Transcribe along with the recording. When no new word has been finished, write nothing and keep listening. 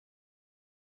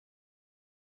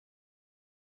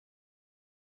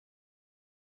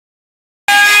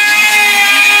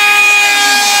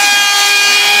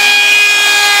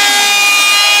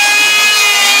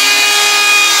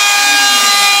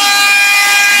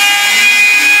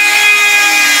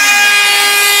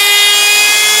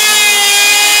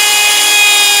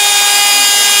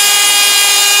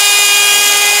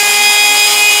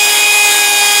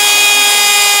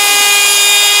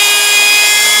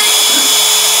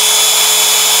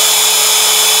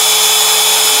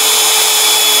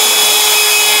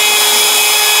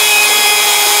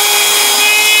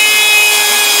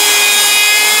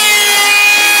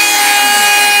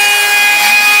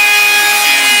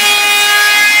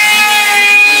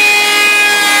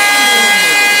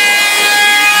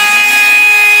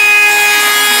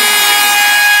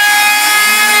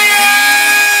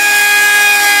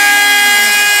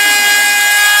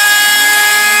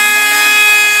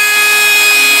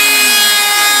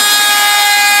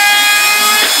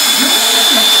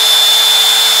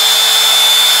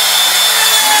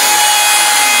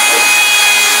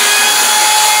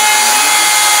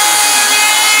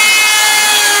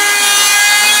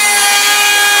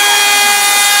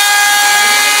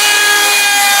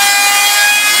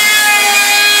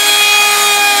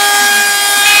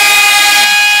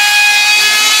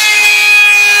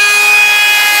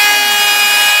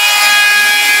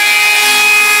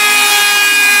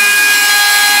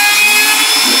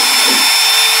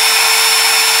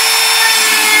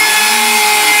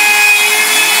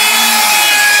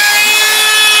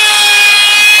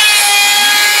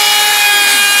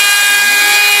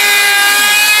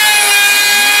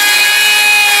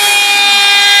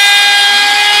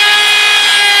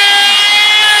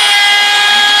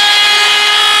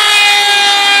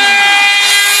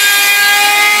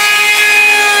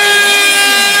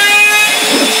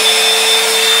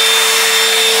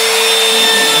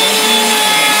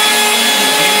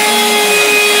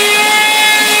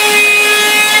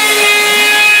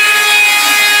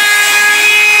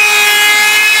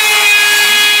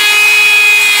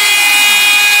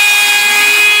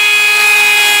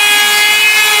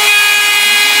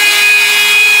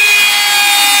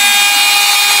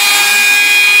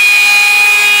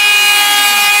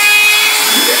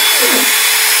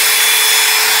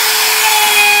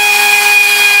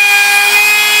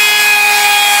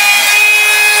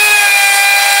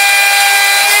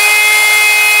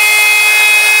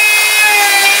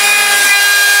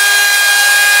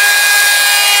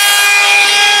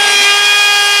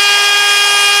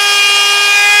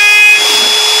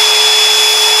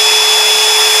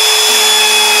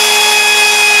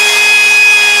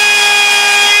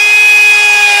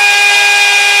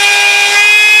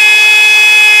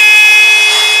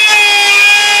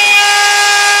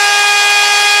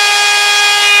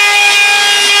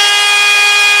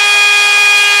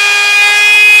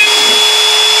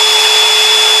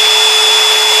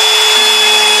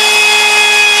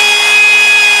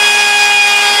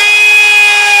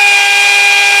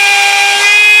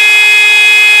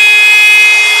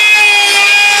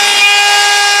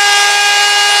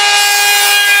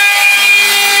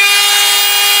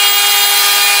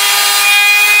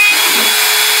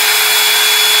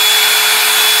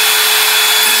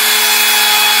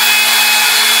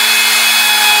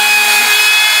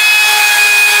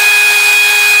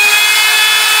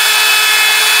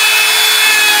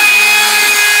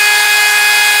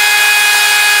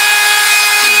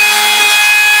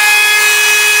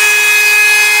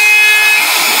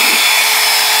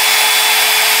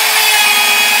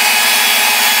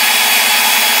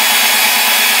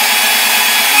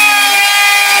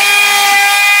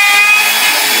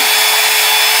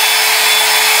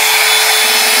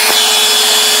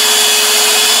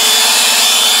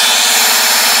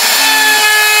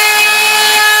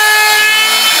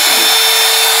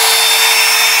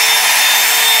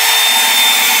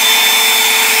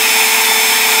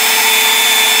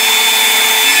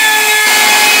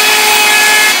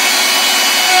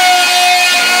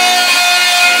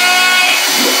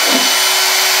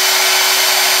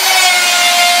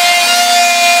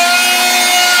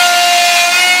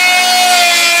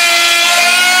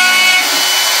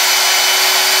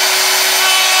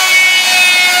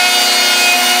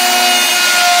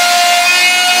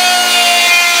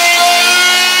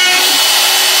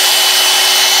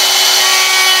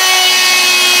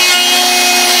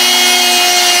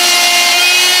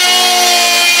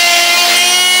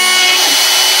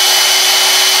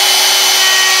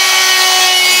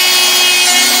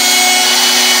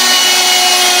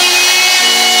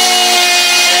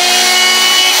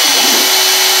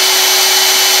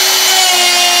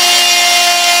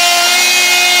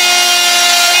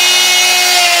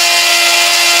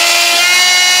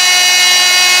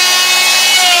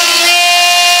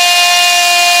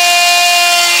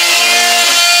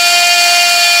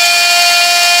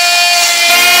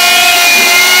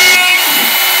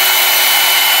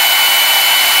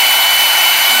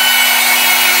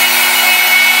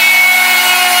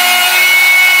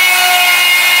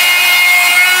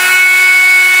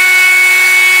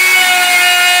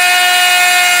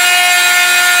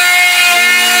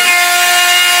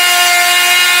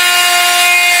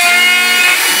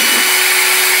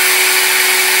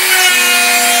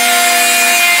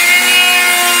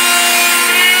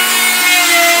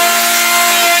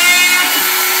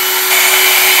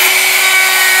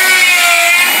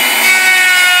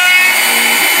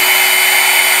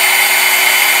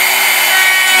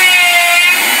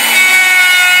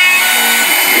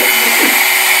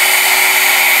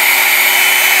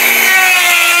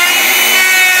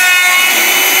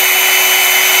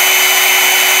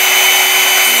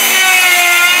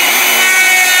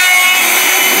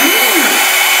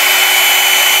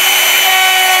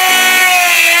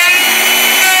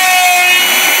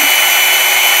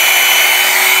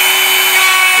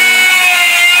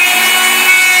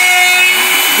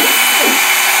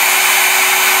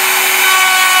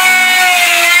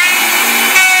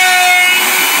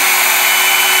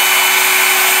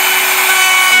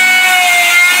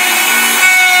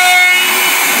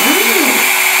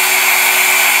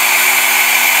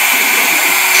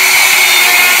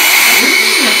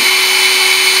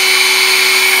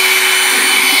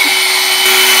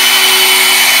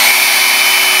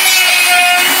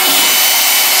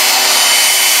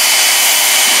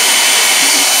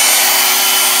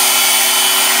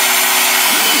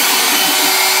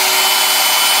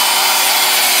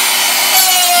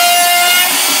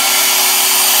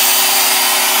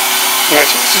Alright,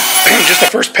 just the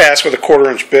first pass with a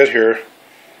 1/4 bit here. I'm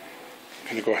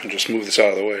going to go ahead and just move this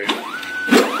out of the way.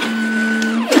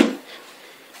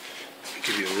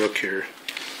 Give you a look here.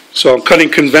 So I'm cutting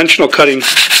conventional cutting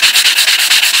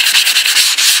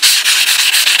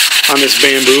on this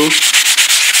bamboo.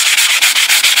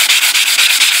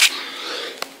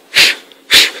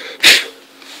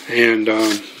 And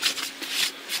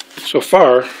so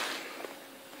far,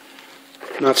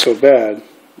 not so bad.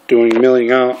 Doing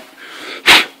milling out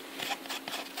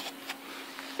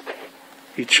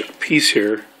each piece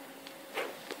here.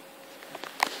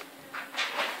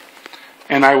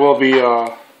 And I will be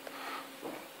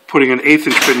putting an 1/8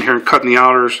 inch bit in here and cutting the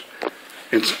outers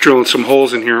and drilling some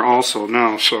holes in here also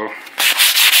now. So,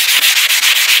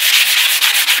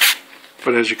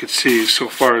 but as you can see, so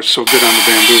far it's so good on the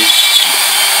bamboo.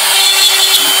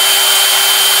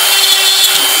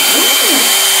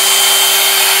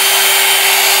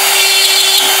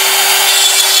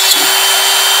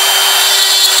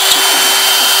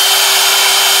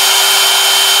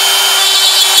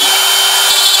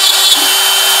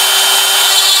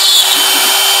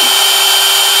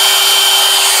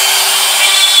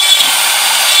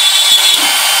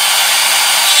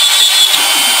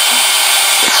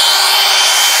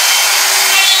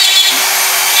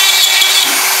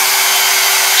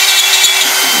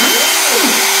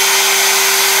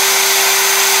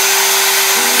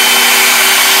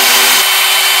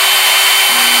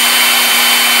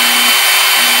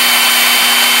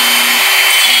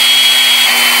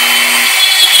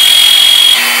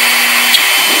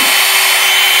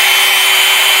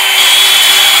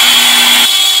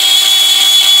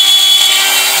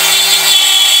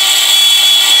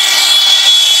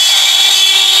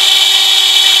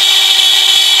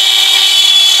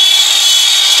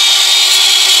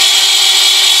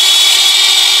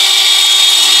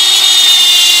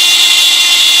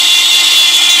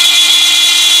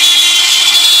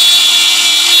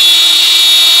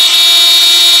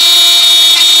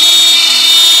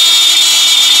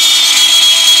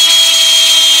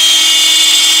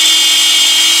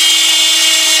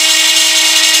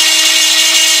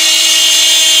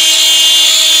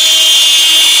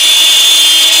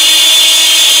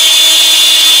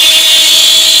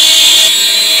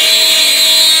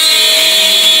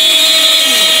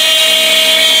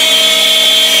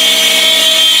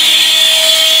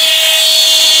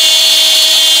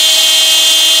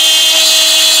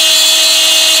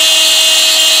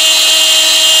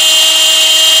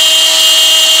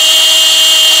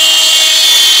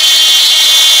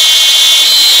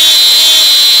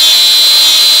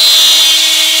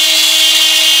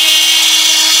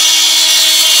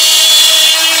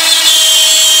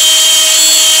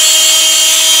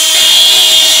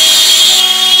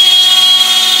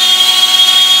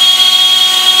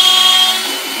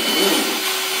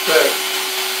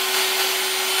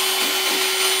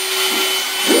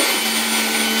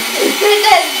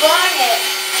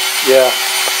 Yeah.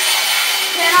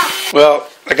 Well,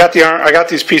 I got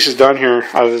these pieces done here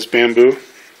out of this bamboo.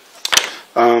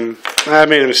 I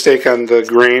made a mistake on the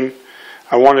grain.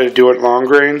 I wanted to do it long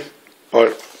grain,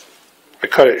 but I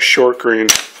cut it short grain,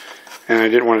 and I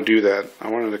didn't want to do that. I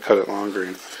wanted to cut it long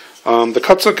grain. The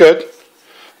cuts look good.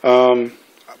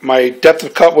 My depth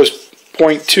of cut was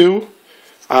 0.2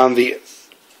 on the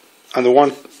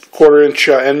 1/4 inch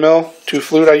end mill 2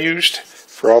 flute I used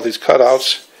for all these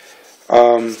cutouts.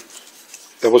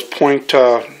 That was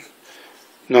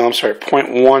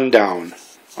 0.1 down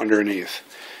underneath.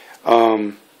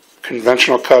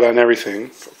 Conventional cut on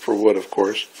everything for wood, of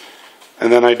course.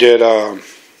 And then I did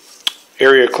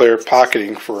area clear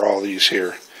pocketing for all these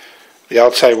here. The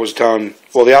outside was done,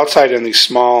 well, the outside and these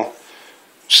small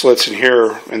slits in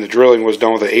here and the drilling was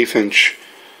done with an 1/8 inch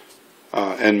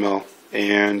end mill,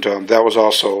 and that was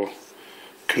also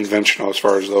conventional as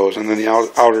far as those. And then the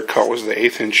outer cut was the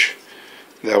 1/8 inch.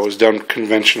 That was done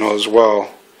conventional as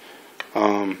well.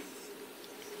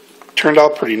 Turned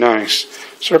out pretty nice.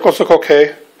 Circles look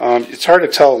okay. It's hard to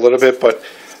tell a little bit, but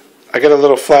I got a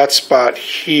little flat spot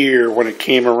here when it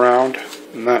came around.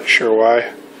 I'm not sure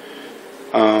why.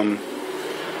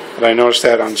 But I noticed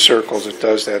that on circles it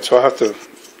does that. So I'll have to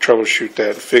troubleshoot that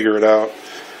and figure it out.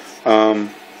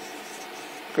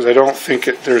 Because I don't think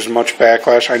there's much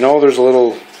backlash. I know there's a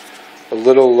little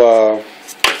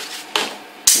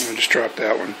I just dropped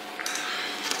that one.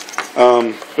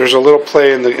 There's a little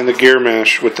play in the gear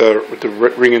mesh with the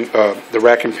ring and the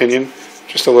rack and pinion,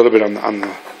 just a little bit on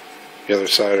the other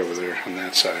side over there, on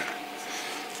that side.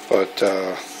 But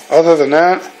other than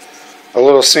that, a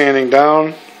little sanding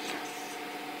down,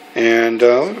 and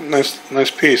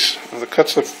nice piece. The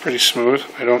cuts look pretty smooth.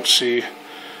 I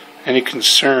any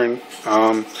concern.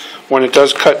 When it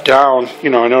does cut down, you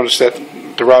know, I noticed that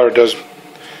the router does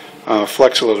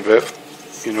flex a little bit,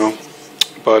 you know,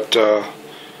 but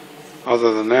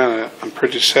other than that, I'm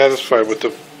pretty satisfied with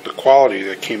the quality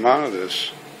that came out of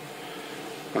this.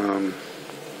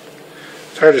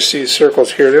 It's hard to see the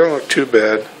circles here. They don't look too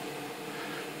bad.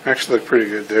 Actually look pretty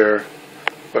good there.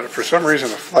 But for some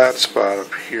reason, a flat spot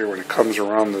up here when it comes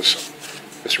around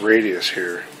this radius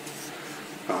here.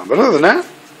 But other than that,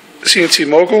 the CNC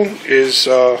Mogul is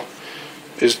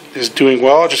doing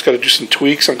well. I just got to do some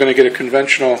tweaks. I'm going to get a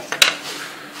conventional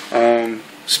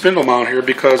spindle mount here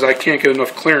because I can't get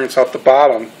enough clearance out the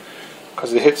bottom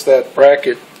because it hits that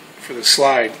bracket for the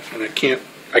slide, and I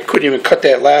couldn't even cut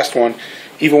that last one,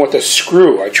 even with a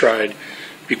screw. I tried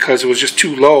because it was just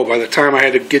too low. By the time I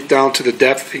had to get down to the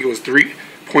depth, I think it was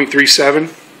 3.37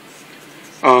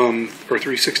 or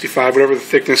 365, whatever the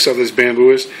thickness of this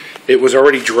bamboo is, it was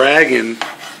already dragging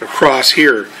across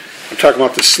here. I'm talking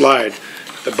about the slide.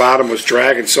 The bottom was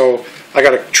dragging, so I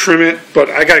got to trim it, but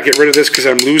I got to get rid of this because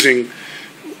I'm losing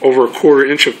over a 1/4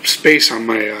 inch of space on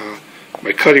my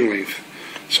my cutting length,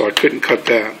 so I couldn't cut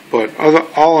that. But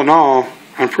all in all,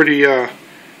 I'm pretty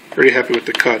happy with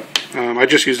the cut. I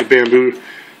just used a bamboo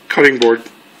cutting board.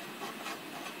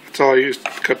 That's all I used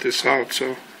to cut this out.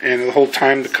 So, and the whole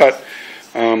time the cut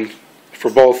for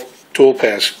both tool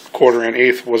paths, 1/4 and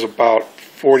 1/8, was about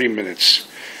 40 minutes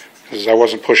because I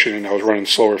wasn't pushing and I was running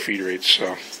slower feed rates.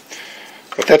 So,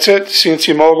 but that's it.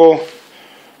 CNC Mogul,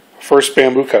 first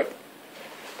bamboo cut.